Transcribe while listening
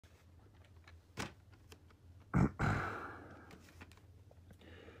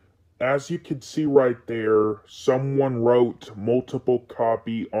as you can see right there, someone wrote multiple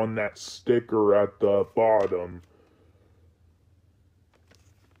copy on that sticker at the bottom.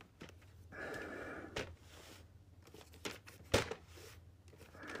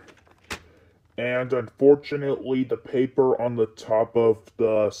 And unfortunately, the paper on the top of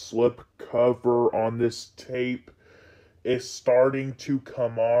the slip cover on this tape is starting to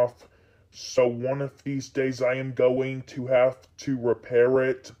come off. So one of these days I am going to have to repair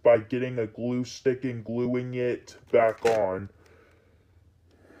it by getting a glue stick and gluing it back on.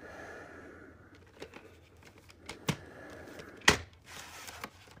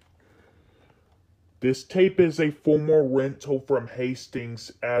 This tape is a former rental from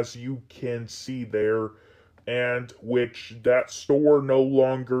Hastings, as you can see there, and which that store no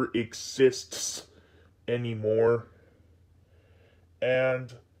longer exists anymore.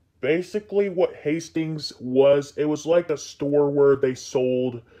 And basically what Hastings was, it was like a store where they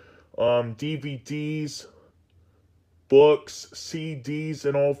sold DVDs, books, CDs,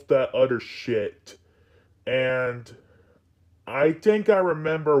 and all of that other shit. And I think I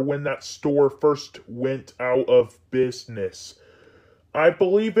remember when that store first went out of business. I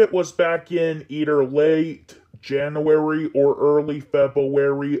believe it was back in either late January or early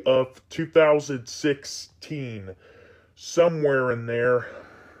February of 2016. Somewhere in there.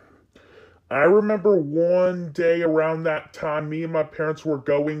 I remember one day around that time, me and my parents were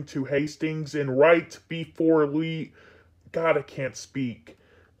going to Hastings, and right before God, I can't speak.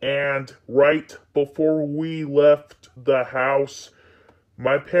 And right before we left the house,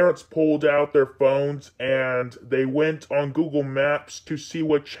 my parents pulled out their phones and they went on Google Maps to see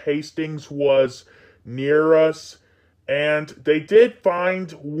which Hastings was near us. And they did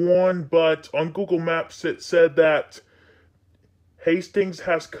find one, but on Google Maps it said that Hastings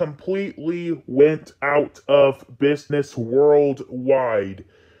has completely went out of business worldwide.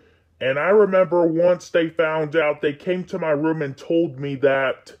 And I remember once they found out, they came to my room and told me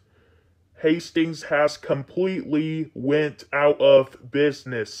that Hastings has completely went out of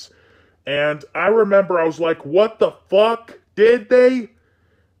business. And I remember I was like, what the fuck? Did they?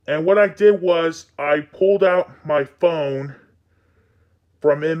 And what I did was I pulled out my phone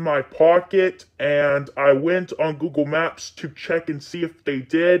from in my pocket and I went on Google Maps to check and see if they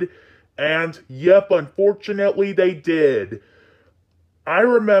did. And yep, unfortunately they did. I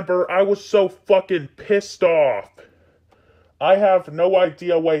remember I was so fucking pissed off. I have no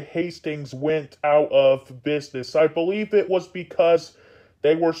idea why Hastings went out of business. I believe it was because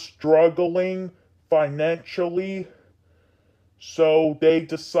they were struggling financially. So they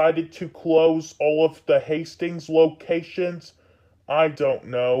decided to close all of the Hastings locations. I don't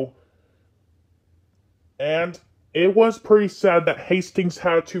know. And it was pretty sad that Hastings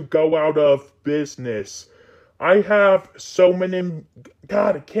had to go out of business. I have so many...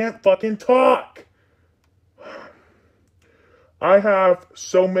 God, I can't fucking talk! I have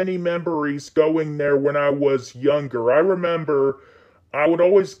so many memories going there when I was younger. I remember I would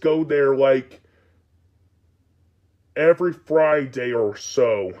always go there like every Friday or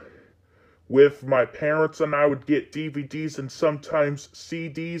so with my parents, and I would get DVDs and sometimes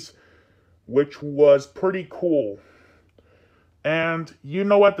CDs, which was pretty cool. And, you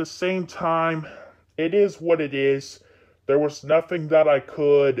know, at the same time, it is what it is. There was nothing that I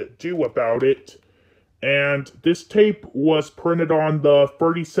could do about it. And this tape was printed on the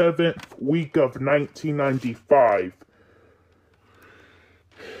 37th week of 1995.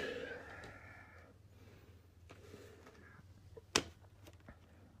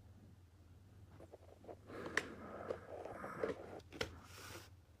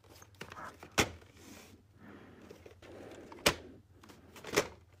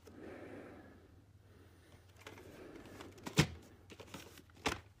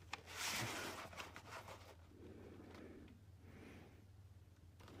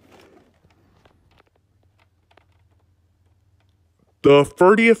 The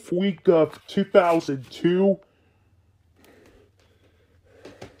 30th week of 2002.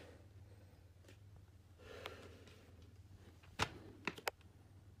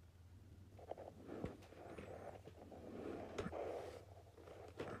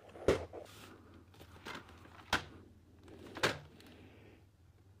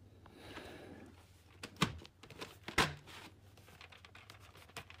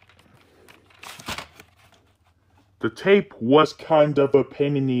 The tape was kind of a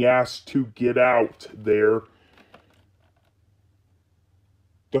pain in the ass to get out there.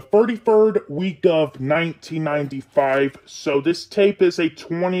 The 33rd week of 1995, so this tape is a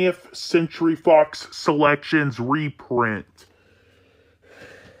 20th Century Fox Selections reprint.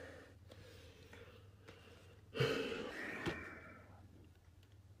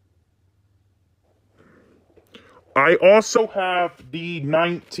 I also have the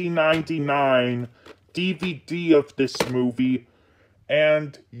 1999 DVD of this movie,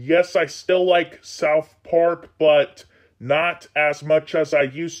 and yes, I still like South Park, but not as much as I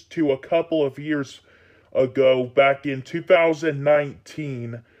used to a couple of years ago, back in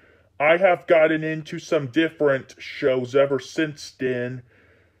 2019. I have gotten into some different shows ever since then,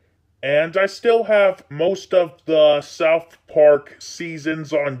 and I still have most of the South Park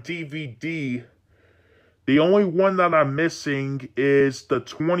seasons on DVD. The only one that I'm missing is the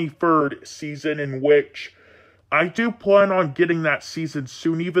 23rd season, in which I do plan on getting that season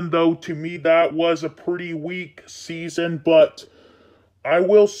soon, even though to me that was a pretty weak season, but I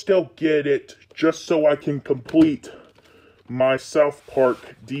will still get it just so I can complete my South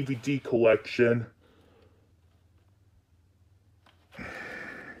Park DVD collection.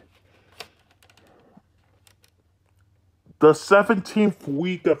 The 17th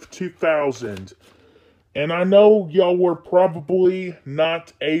week of 2000. And I know y'all were probably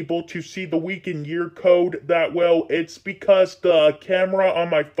not able to see the week and year code that well. It's because the camera on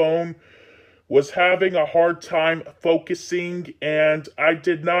my phone was having a hard time focusing, and I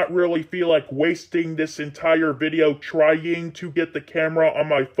did not really feel like wasting this entire video trying to get the camera on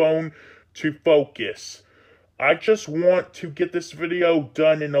my phone to focus. I just want to get this video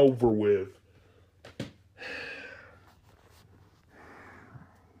done and over with.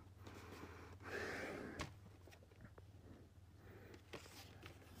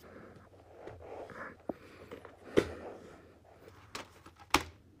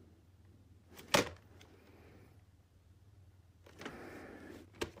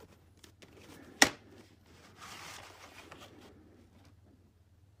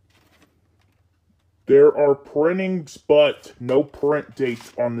 There are printings, but no print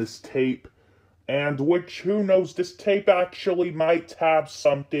dates on this tape. And which, who knows, this tape actually might have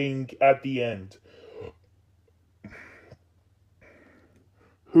something at the end.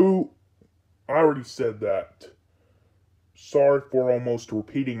 I already said that. Sorry for almost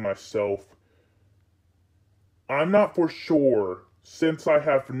repeating myself. I'm not for sure, since I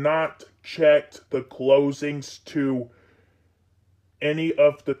have not checked the closings to any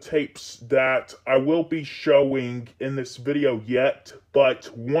of the tapes that I will be showing in this video yet,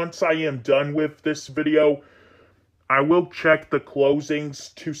 but once I am done with this video, I will check the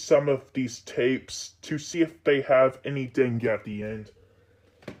closings to some of these tapes to see if they have any ding at the end.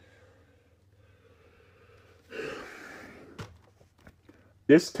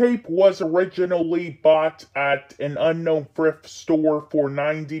 This tape was originally bought at an unknown thrift store for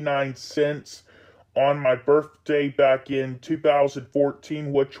 99 cents on my birthday back in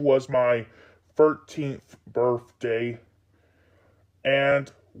 2014, which was my 13th birthday, and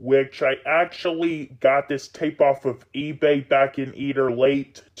which I actually got this tape off of eBay back in either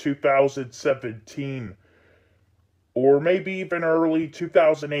late 2017 or maybe even early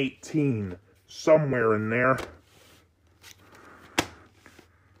 2018, somewhere in there.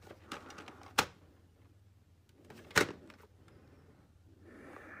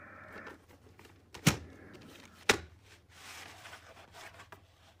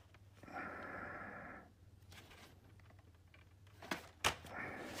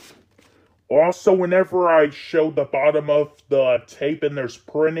 Also, whenever I show the bottom of the tape and there's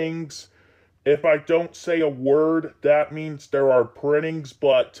printings, if I don't say a word, that means there are printings,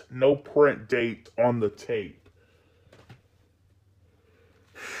 but no print date on the tape.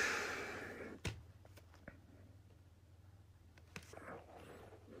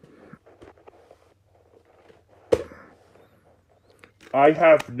 I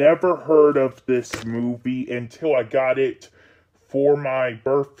have never heard of this movie until I got it for my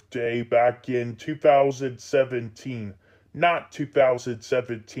birthday back in 2017. Not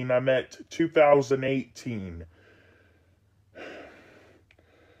 2017, I meant 2018.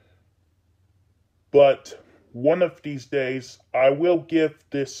 But one of these days, I will give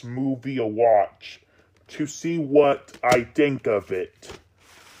this movie a watch to see what I think of it.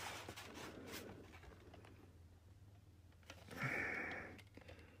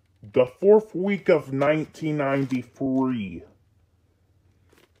 The 4th week of 1993.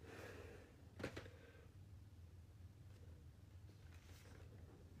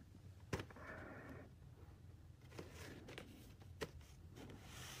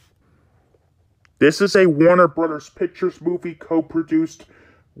 This is a Warner Brothers Pictures movie co-produced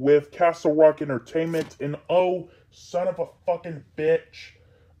with Castle Rock Entertainment. And oh, son of a fucking bitch,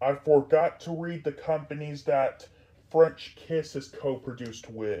 I forgot to read the companies that French Kiss is co-produced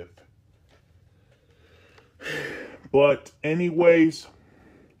with. But anyways,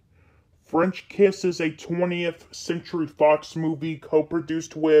 French Kiss is a 20th Century Fox movie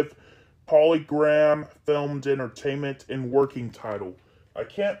co-produced with Polygram Filmed Entertainment, and working title. I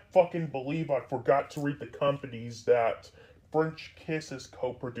can't fucking believe I forgot to read the companies that French Kiss is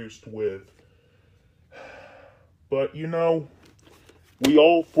co-produced with. But you know, we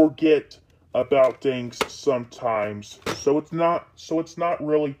all forget about things sometimes, so it's not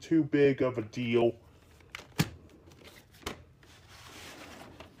really too big of a deal.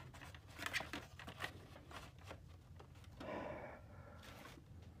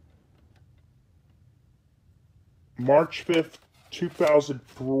 March 5th,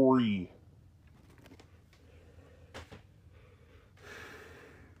 2003.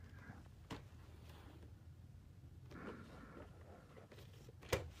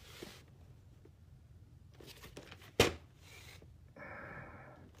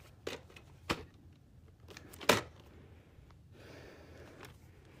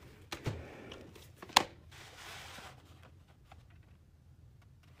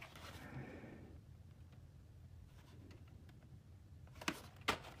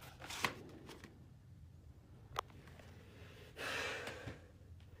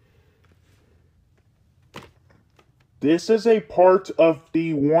 This is a part of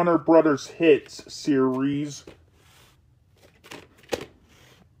the Warner Brothers Hits series.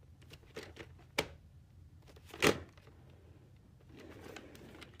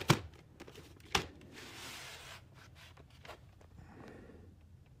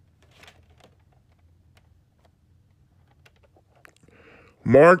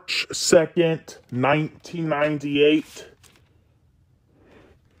 March 2nd, 1998.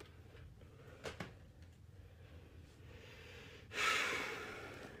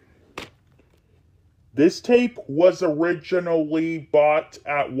 This tape was originally bought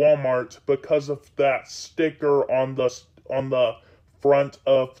at Walmart because of that sticker on the front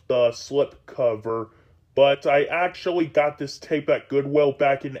of the slipcover, but I actually got this tape at Goodwill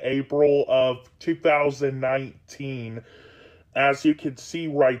back in April of 2019, as you can see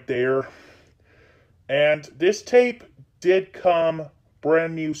right there. And this tape did come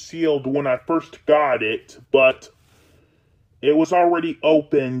brand new sealed when I first got it, but it was already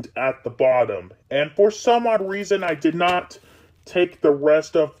opened at the bottom. And for some odd reason, I did not take the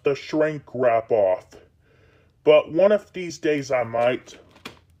rest of the shrink wrap off. But one of these days I might.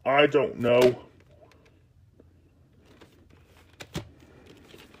 I don't know.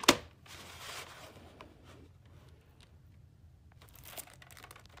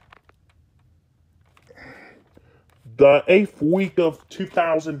 The 8th week of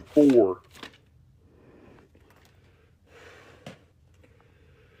 2004.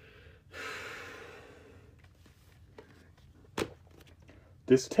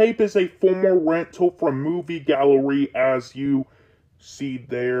 This tape is a former rental from Movie Gallery, as you see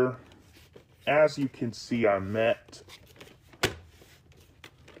there. As you can see, I met.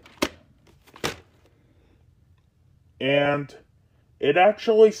 And it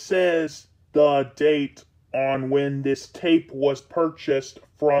actually says the date on when this tape was purchased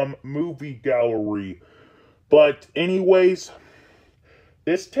from Movie Gallery. But anyways,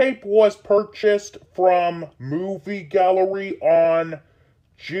 this tape was purchased from Movie Gallery on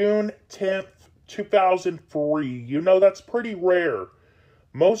June 10th, 2003. You know, that's pretty rare.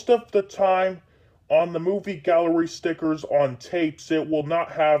 Most of the time, on the Movie Gallery stickers on tapes, it will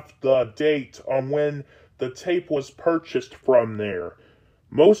not have the date on when the tape was purchased from there.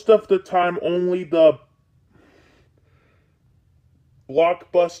 Most of the time, only the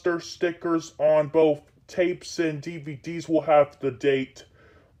Blockbuster stickers on both tapes and DVDs will have the date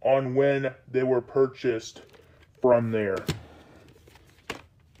on when they were purchased from there.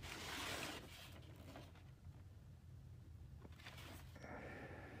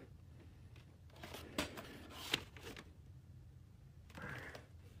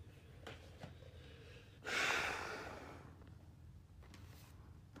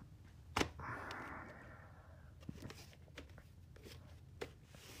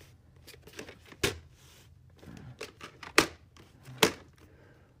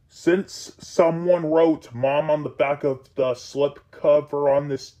 Since someone wrote Mom on the back of the slipcover on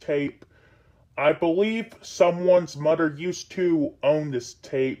this tape, I believe someone's mother used to own this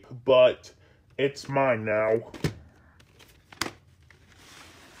tape, but it's mine now.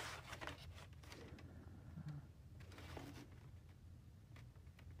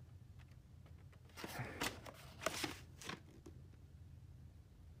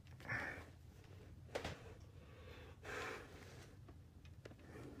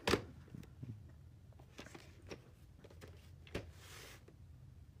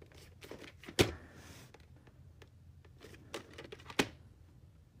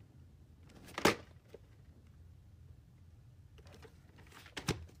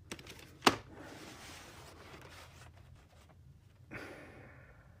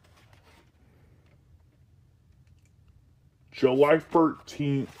 July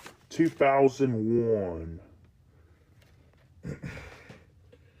 13th, 2001.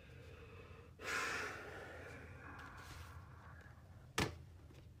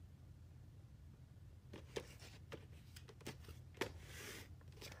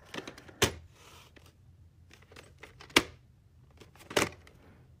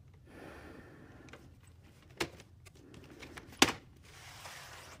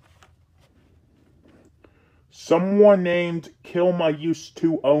 Someone named Kilma used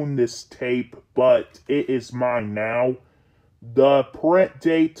to own this tape, but it is mine now. The print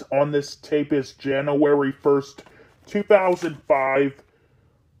date on this tape is January 1st, 2005.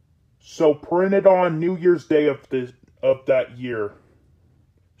 So printed on New Year's Day of that year.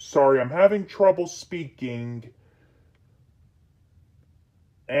 Sorry, I'm having trouble speaking.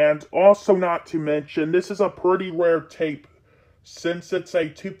 And also not to mention, this is a pretty rare tape since it's a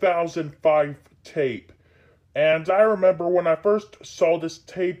 2005 tape. And I remember when I first saw this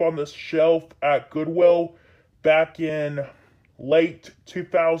tape on this shelf at Goodwill back in late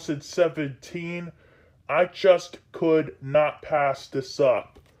 2017, I just could not pass this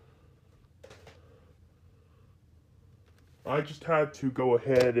up. I just had to go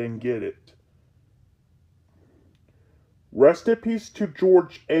ahead and get it. Rest in peace to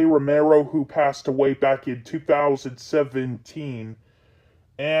George A. Romero, who passed away back in 2017.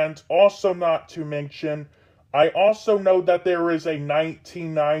 And also not to mention, I also know that there is a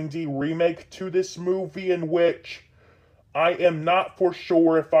 1990 remake to this movie in which I am not for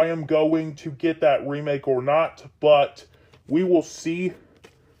sure if I am going to get that remake or not, but we will see.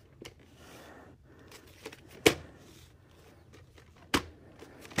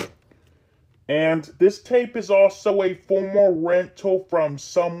 And this tape is also a former rental from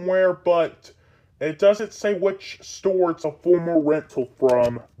somewhere, but it doesn't say which store it's a former rental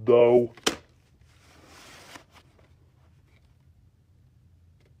from, though.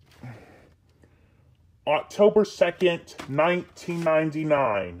 October 2nd,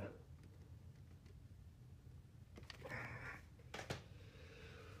 1999.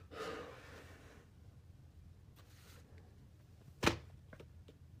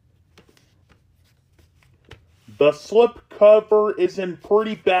 The slipcover is in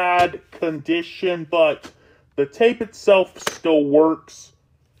pretty bad condition, but the tape itself still works.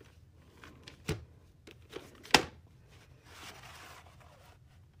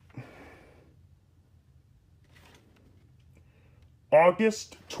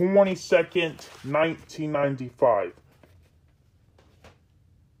 August 22nd, 1995.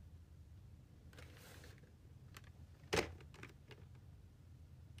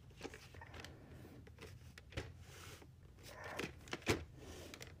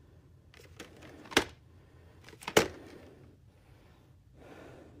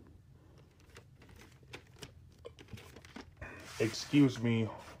 Excuse me,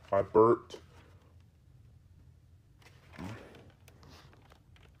 I burped.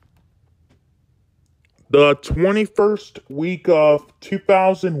 The 21st week of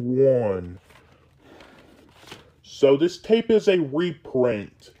 2001. So this tape is a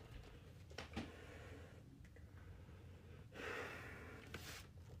reprint.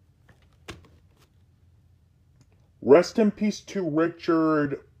 Rest in peace to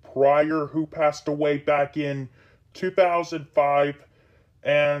Richard Pryor, who passed away back in 2005.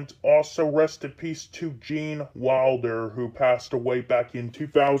 And also rest in peace to Gene Wilder, who passed away back in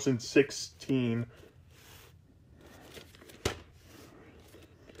 2016.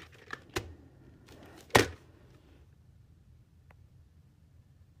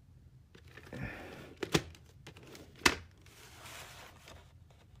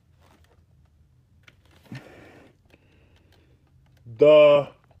 The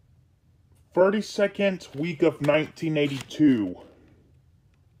 32nd week of 1982.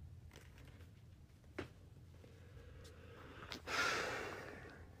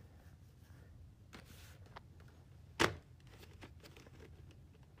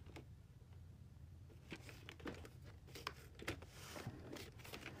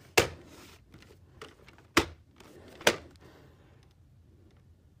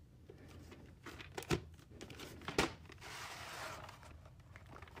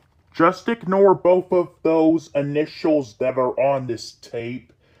 Just ignore both of those initials that are on this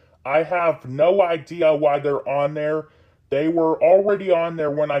tape. I have no idea why they're on there. They were already on there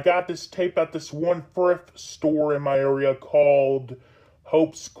when I got this tape at this one thrift store in my area called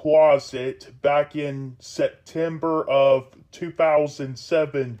Hope's Closet back in September of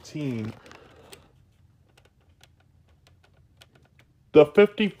 2017. The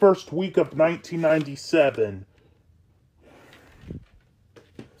 51st week of 1997.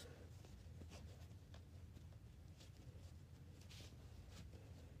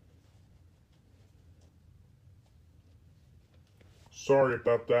 Sorry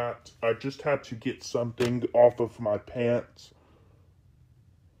about that. I just had to get something off of my pants.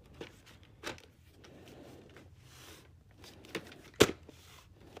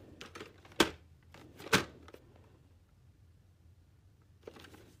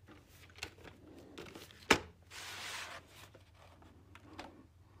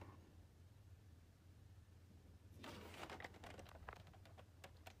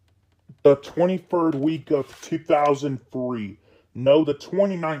 The 23rd week of 2003. No, the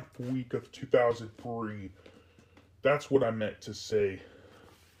 29th week of 2003. That's what I meant to say.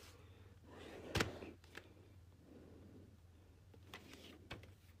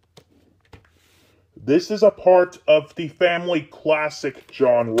 This is a part of the family classic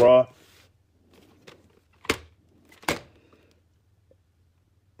genre.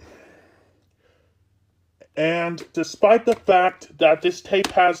 And despite the fact that this tape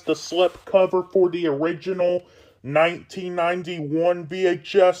has the slip cover for the original 1991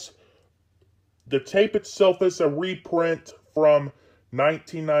 VHS, the tape itself is a reprint from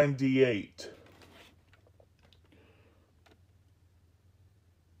 1998.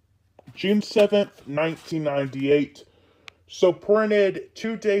 June 7th, 1998. So printed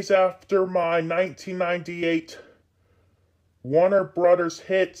 2 days after my 1998 Warner Brothers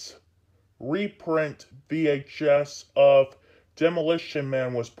Hits reprint VHS of Demolition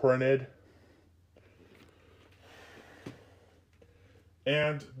Man was printed.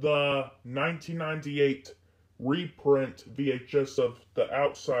 And the 1998 reprint VHS of The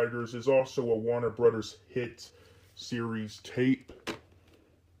Outsiders is also a Warner Brothers Hits series tape.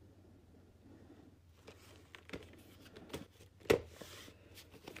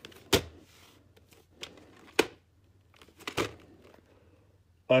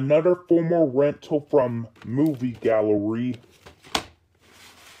 Another former rental from Movie Gallery.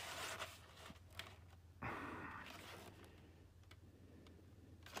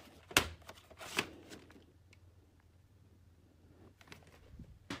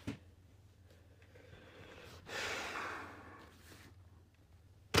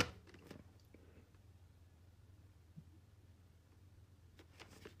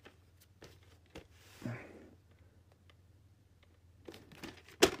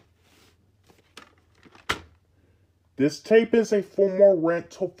 This tape is a former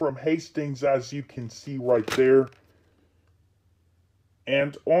rental from Hastings, as you can see right there.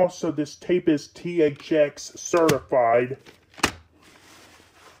 And also, this tape is THX certified.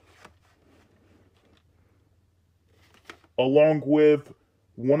 Along with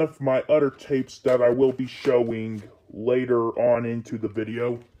one of my other tapes that I will be showing later on into the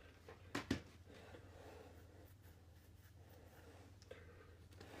video.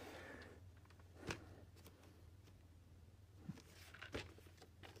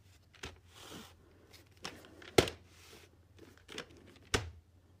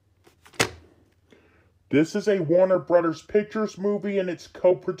 This is a Warner Brothers Pictures movie, and it's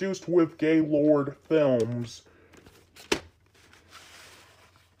co-produced with Gaylord Films.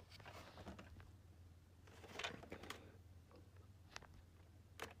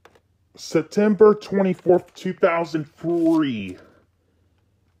 September 24th, 2003.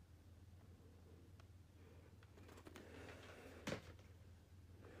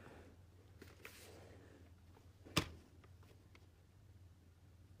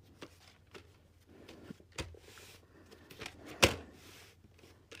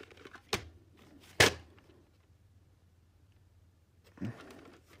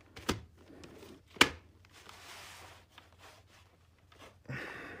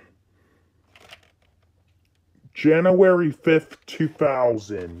 January 5th,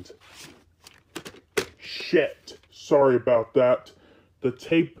 2000. Shit. Sorry about that. The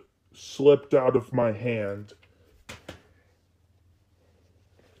tape slipped out of my hand.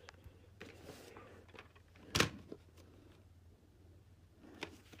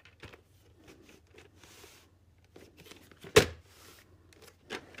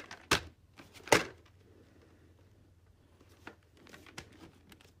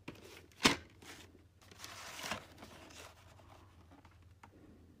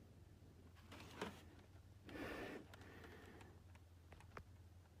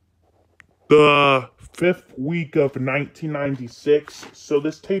 The 5th week of 1996. So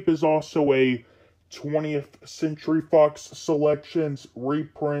this tape is also a 20th Century Fox Selections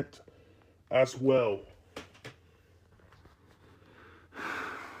reprint as well.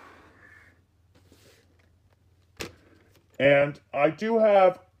 And I do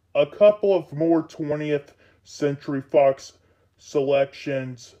have a couple of more 20th Century Fox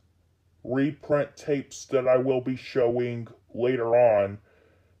Selections reprint tapes that I will be showing later on.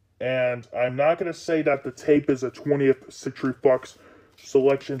 And I'm not going to say that the tape is a 20th Century Fox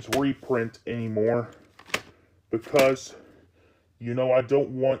Selections reprint anymore because, you know, I don't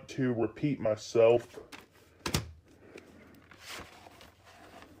want to repeat myself.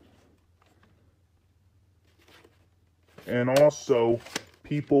 And also,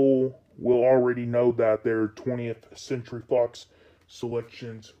 people will already know that they're 20th Century Fox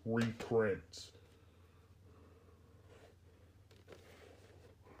Selections reprints.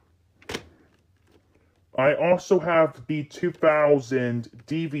 I also have the 2000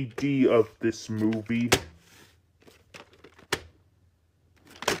 DVD of this movie.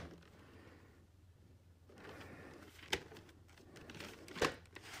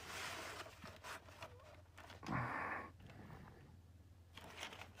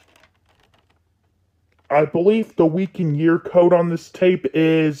 I believe the week and year code on this tape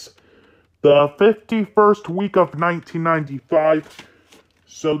is the 51st week of 1995.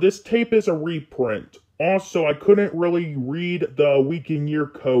 So this tape is a reprint. Also, I couldn't really read the week and year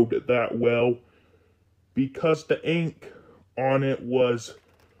code that well because the ink on it was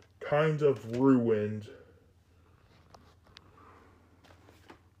kind of ruined.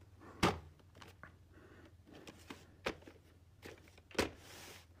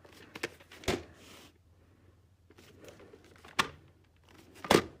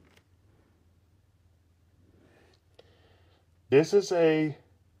 This is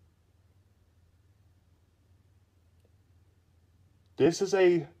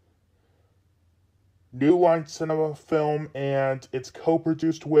a New Line Cinema film, and it's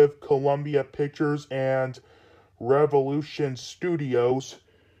co-produced with Columbia Pictures and Revolution Studios.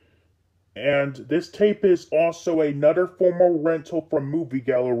 And this tape is also another former rental from Movie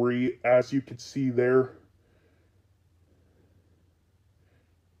Gallery, as you can see there.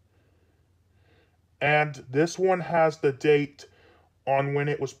 And this one has the date on when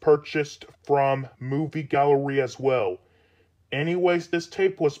it was purchased from Movie Gallery as well. Anyways, this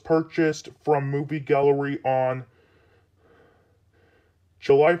tape was purchased from Movie Gallery on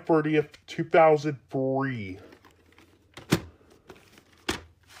July 30th, 2003.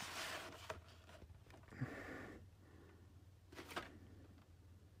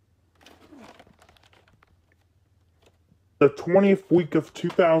 The 20th week of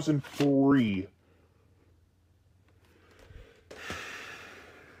 2003.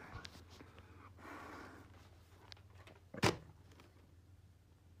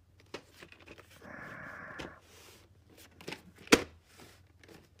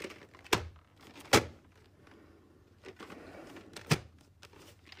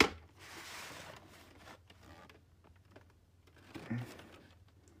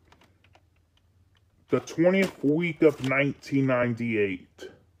 The 20th week of 1998.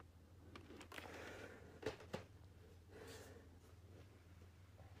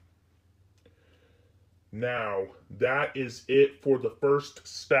 Now, that is it for the first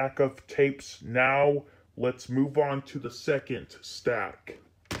stack of tapes. Now, let's move on to the second stack.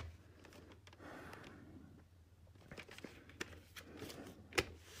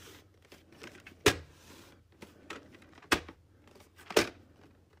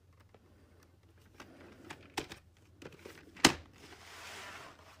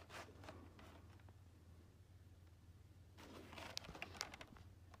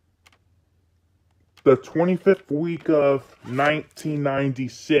 The 25th week of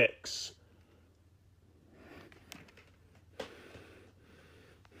 1996.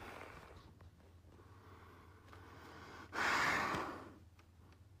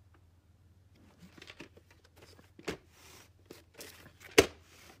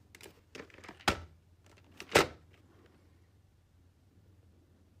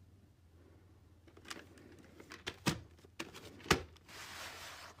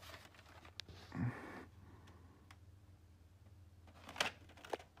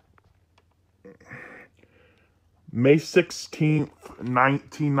 May 16th,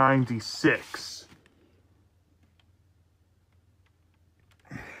 1996.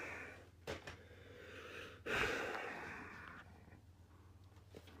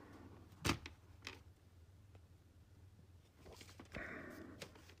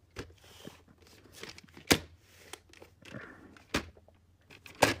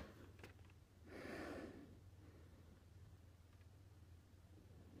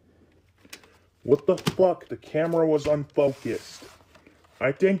 What the fuck? The camera was unfocused.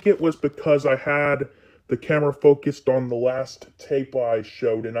 I think it was because I had the camera focused on the last tape I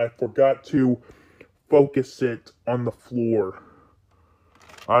showed and I forgot to focus it on the floor.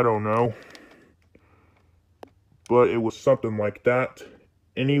 I don't know. But it was something like that.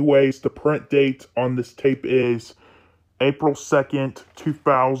 Anyways, the print date on this tape is April 2nd,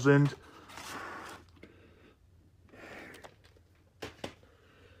 2000.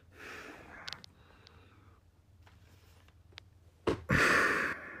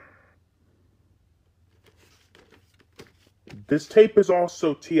 This tape is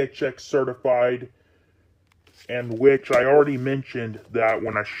also THX certified, and which I already mentioned that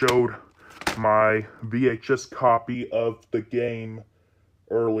when I showed my VHS copy of the game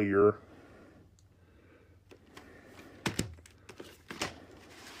earlier.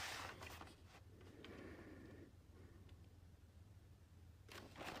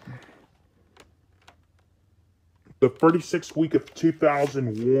 The 36th week of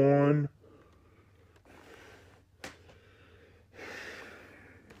 2001.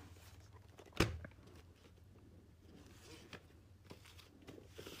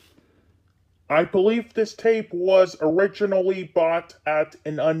 I believe this tape was originally bought at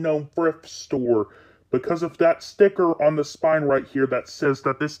an unknown thrift store because of that sticker on the spine right here that says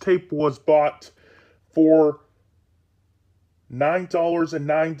that this tape was bought for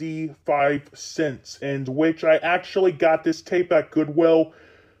 $9.95, and which I actually got this tape at Goodwill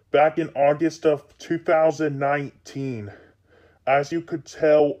back in August of 2019, as you could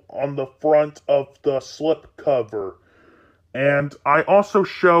tell on the front of the slip cover. And I also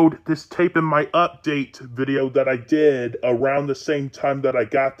showed this tape in my update video that I did around the same time that I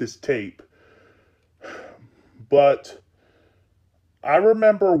got this tape. But I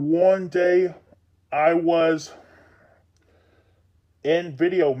remember one day I was in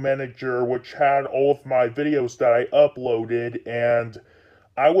Video Manager, which had all of my videos that I uploaded, and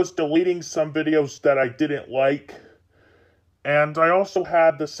I was deleting some videos that I didn't like. And I also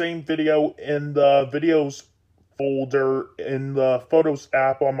had the same video in the videos folder in the Photos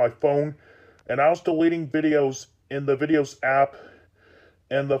app on my phone, and I was deleting videos in the Videos app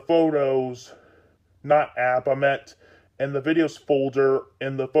and the Photos, not app, I meant in the Videos folder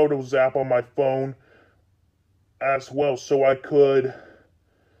in the Photos app on my phone as well, so I could,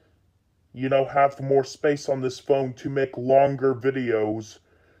 you know, have more space on this phone to make longer videos.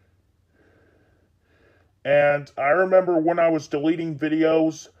 And I remember when I was deleting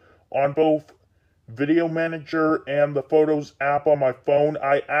videos on both Video Manager and the Photos app on my phone,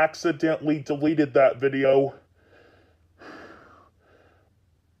 I accidentally deleted that video.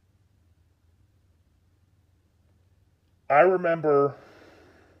 I remember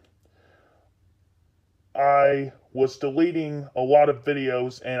I was deleting a lot of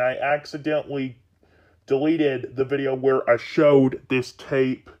videos, and I accidentally deleted the video where I showed this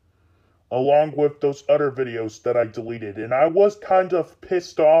tape along with those other videos that I deleted. And I was kind of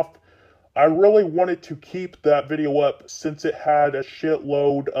pissed off. I really wanted to keep that video up since it had a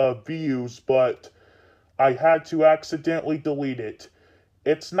shitload of views, but I had to accidentally delete it.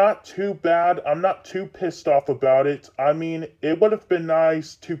 It's not too bad. I'm not too pissed off about it. I mean, it would have been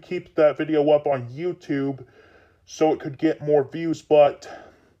nice to keep that video up on YouTube so it could get more views, but,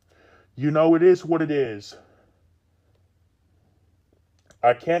 you know, it is what it is.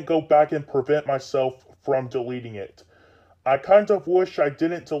 I can't go back and prevent myself from deleting it. I kind of wish I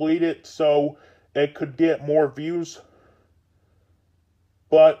didn't delete it so it could get more views,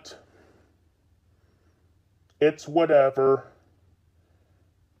 but it's whatever.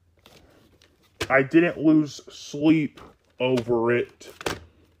 I didn't lose sleep over it.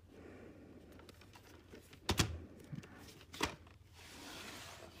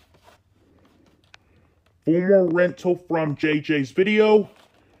 Former rental from JJ's video.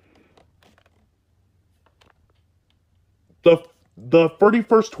 The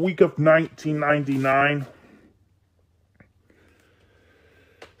 31st week of 1999.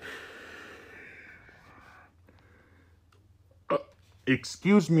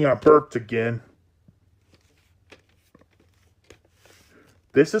 Excuse me, I burped again.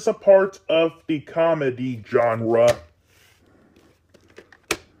 This is a part of the comedy genre.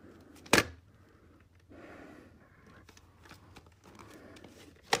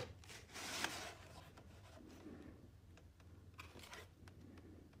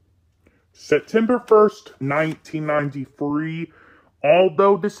 September 1st, 1993.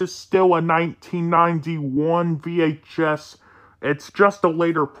 Although this is still a 1991 VHS, it's just a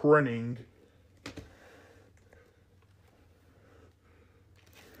later printing.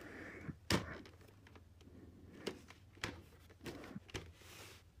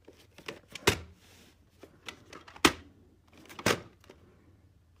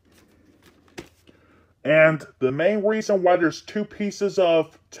 And the main reason why there's two pieces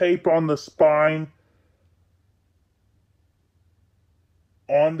of tape on the spine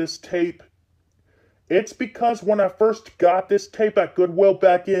on this tape, it's because when I first got this tape at Goodwill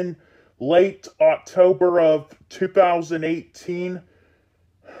back in late October of 2018,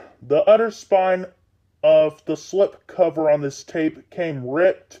 the other spine of the slip cover on this tape came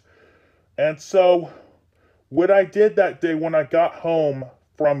ripped. And so what I did that day when I got home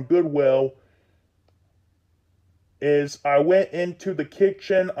from Goodwill is I went into the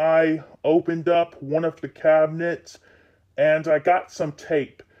kitchen, I opened up one of the cabinets, and I got some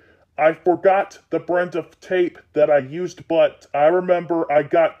tape. I forgot the brand of tape that I used, but I remember I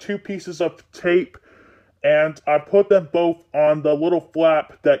got 2 pieces of tape, and I put them both on the little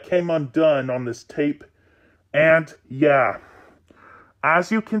flap that came undone on this tape. And yeah,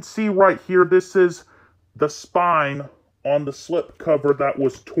 as you can see right here, this is the spine on the slip cover that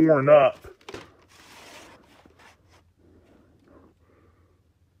was torn up.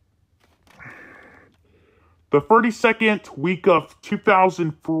 The 32nd week of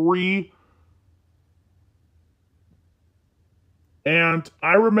 2003. And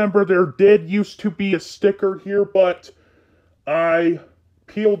I remember there did used to be a sticker here, but I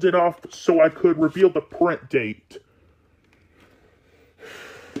peeled it off so I could reveal the print date.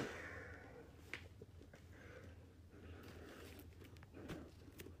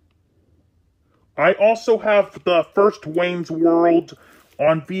 I also have the first Wayne's World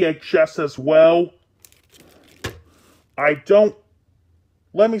on VHS as well.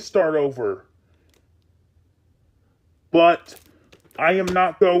 Let me start over. But I am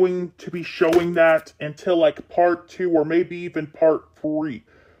not going to be showing that until like part 2 or maybe even part 3.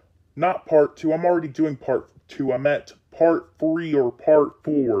 Not part 2, I'm already doing part 2. I meant part 3 or part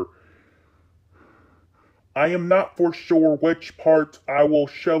 4. I am not for sure which part I will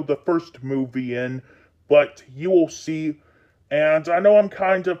show the first movie in, but you will see. And I know I'm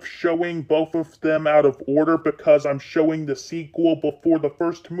kind of showing both of them out of order because I'm showing the sequel before the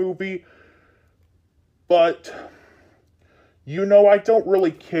first movie. But, you know, I don't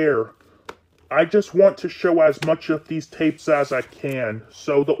really care. I just want to show as much of these tapes as I can.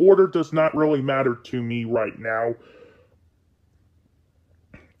 So the order does not really matter to me right now.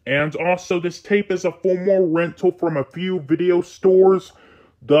 And also, this tape is a formal rental from a few video stores.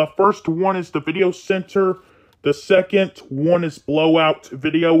 The first one is the Video Center. The second one is Blowout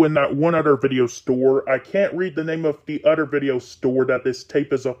Video in that one other video store. I can't read the name of the other video store that this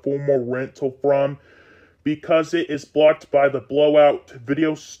tape is a formal rental from because it is blocked by the Blowout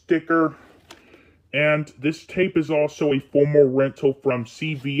Video sticker. And this tape is also a formal rental from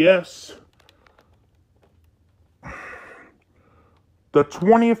CVS. The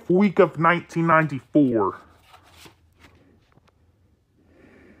 20th week of 1994.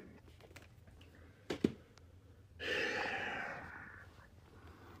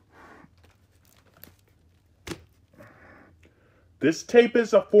 This tape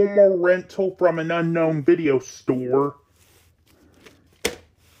is a formal rental from an unknown video store.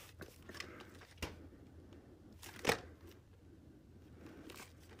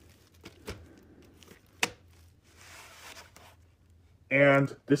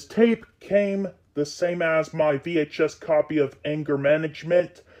 And this tape came the same as my VHS copy of Anger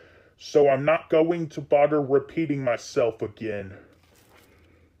Management, so I'm not going to bother repeating myself again.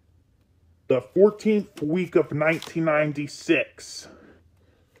 The 14th week of 1996.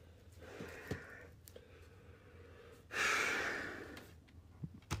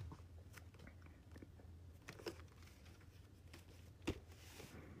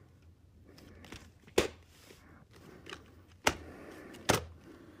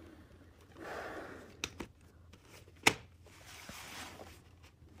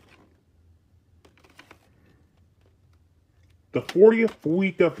 The 40th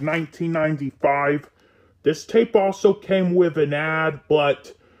week of 1995. This tape also came with an ad,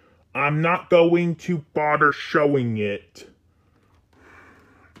 but I'm not going to bother showing it.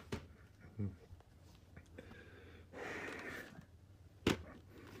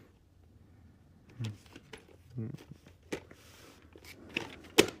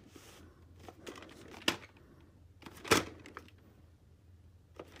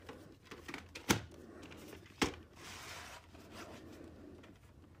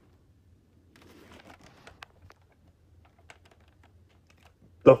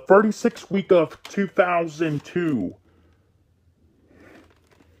 The 36th week of 2002.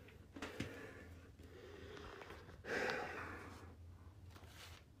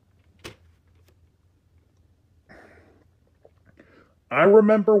 I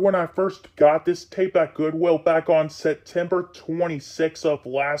remember when I first got this tape at Goodwill back on September 26th of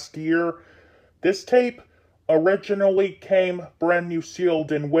last year. This tape originally came brand new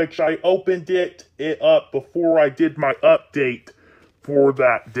sealed, in which I opened it up before I did my update for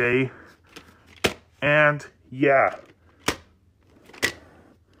that day. And yeah.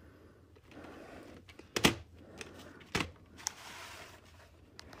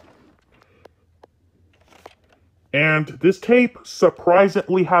 And this tape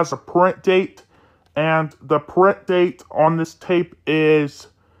surprisingly has a print date, and the print date on this tape is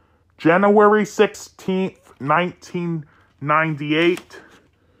January 16th, 1998.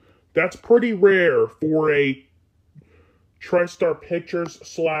 That's pretty rare for a TriStar Pictures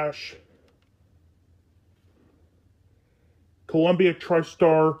slash Columbia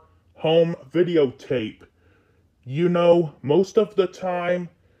TriStar home videotape. You know, most of the time,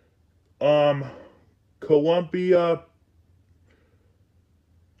 Columbia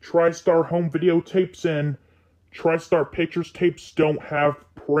TriStar home videotapes and TriStar Pictures tapes don't have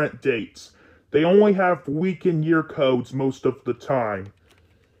print dates. They only have week and year codes most of the time.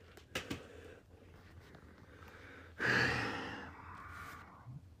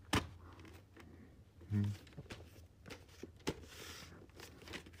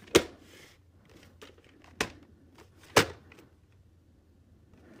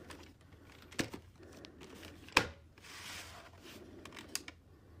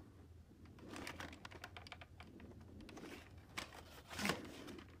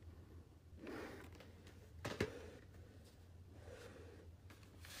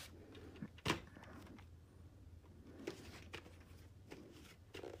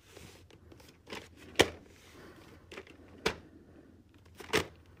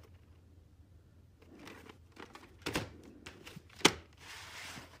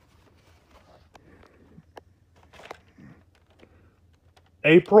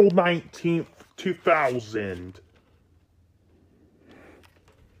 April 19th, 2000.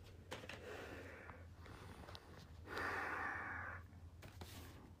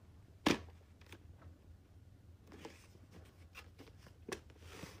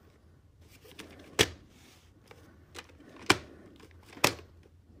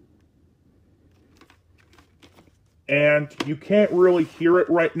 And you can't really hear it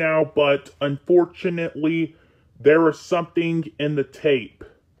right now, but unfortunately, there is something in the tape.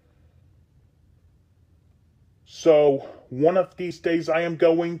 So, one of these days I am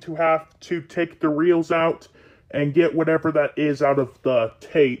going to have to take the reels out and get whatever that is out of the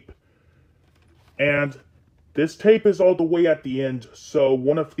tape. And this tape is all the way at the end, so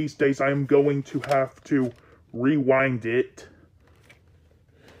one of these days I am going to have to rewind it.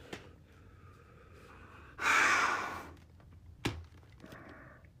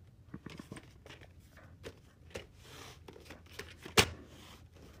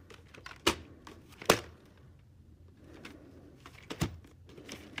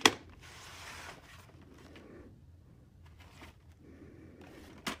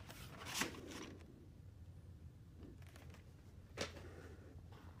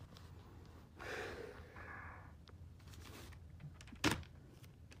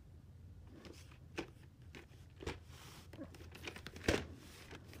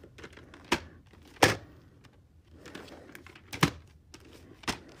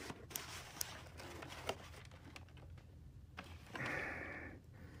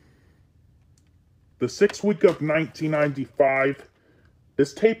 The 6th week of 1995.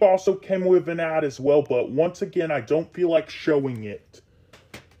 This tape also came with an ad as well, but once again, I don't feel like showing it.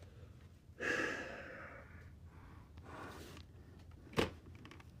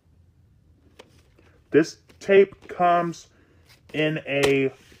 This tape comes in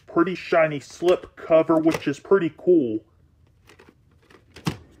a pretty shiny slip cover, which is pretty cool.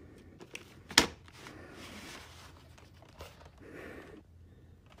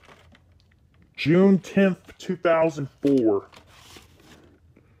 June 10th, 2004.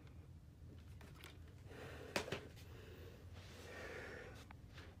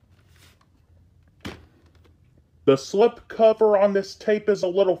 The slip cover on this tape is a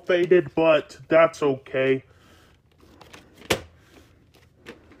little faded, but that's okay.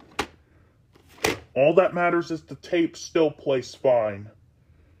 All that matters is the tape still plays fine.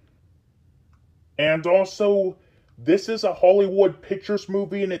 And also, this is a Hollywood Pictures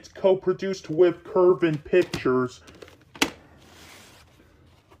movie, and it's co-produced with Curvin Pictures.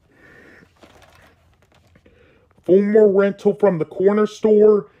 Former rental from the corner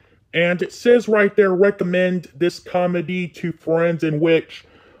store. And it says right there, recommend this comedy to friends, in which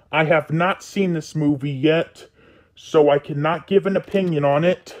I have not seen this movie yet, so I cannot give an opinion on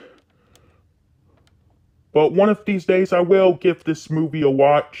it. But one of these days I will give this movie a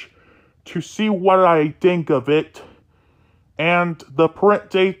watch to see what I think of it. And the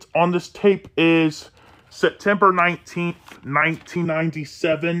print date on this tape is September 19th,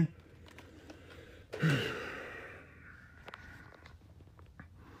 1997.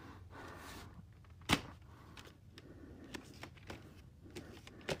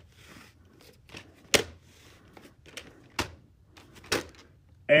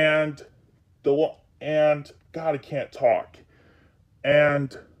 And God, I can't talk.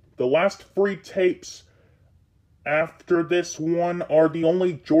 And the last free tapes after this one are the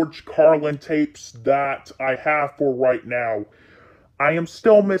only George Carlin tapes that I have for right now. I am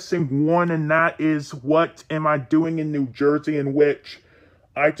still missing one, and that is What Am I Doing in New Jersey, in which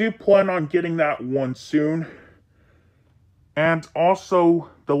I do plan on getting that one soon. And also,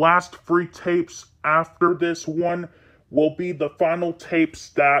 the last 3 tapes after this one will be the final tapes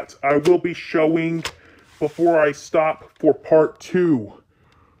that I will be showing before I stop for part 2.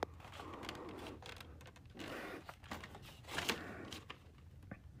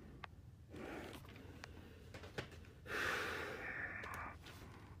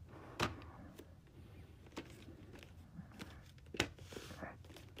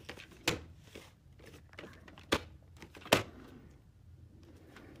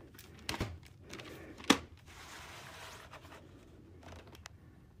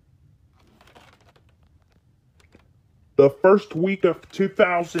 The first week of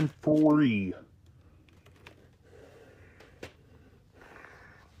 2003.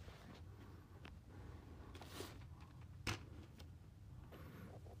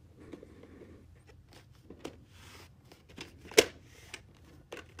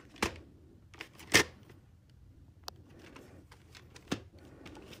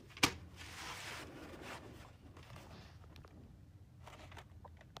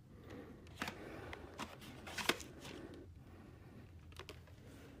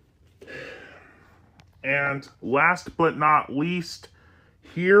 And last but not least,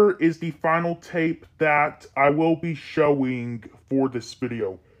 here is the final tape that I will be showing for this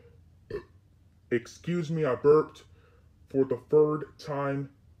video. Excuse me, I burped for the 3rd time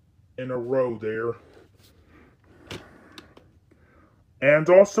in a row there. And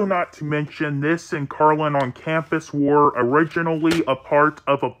also, not to mention, this and Carlin on Campus were originally a part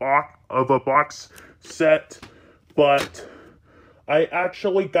of a box set, but I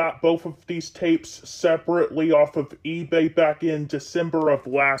actually got both of these tapes separately off of eBay back in December of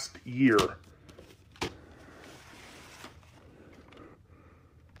last year.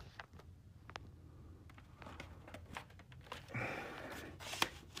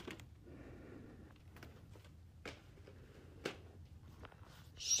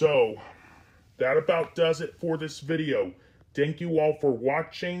 So, that about does it for this video. Thank you all for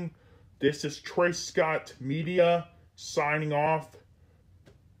watching. This is Trace Scott Media signing off.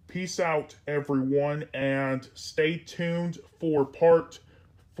 Peace out, everyone, and stay tuned for part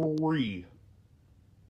 3.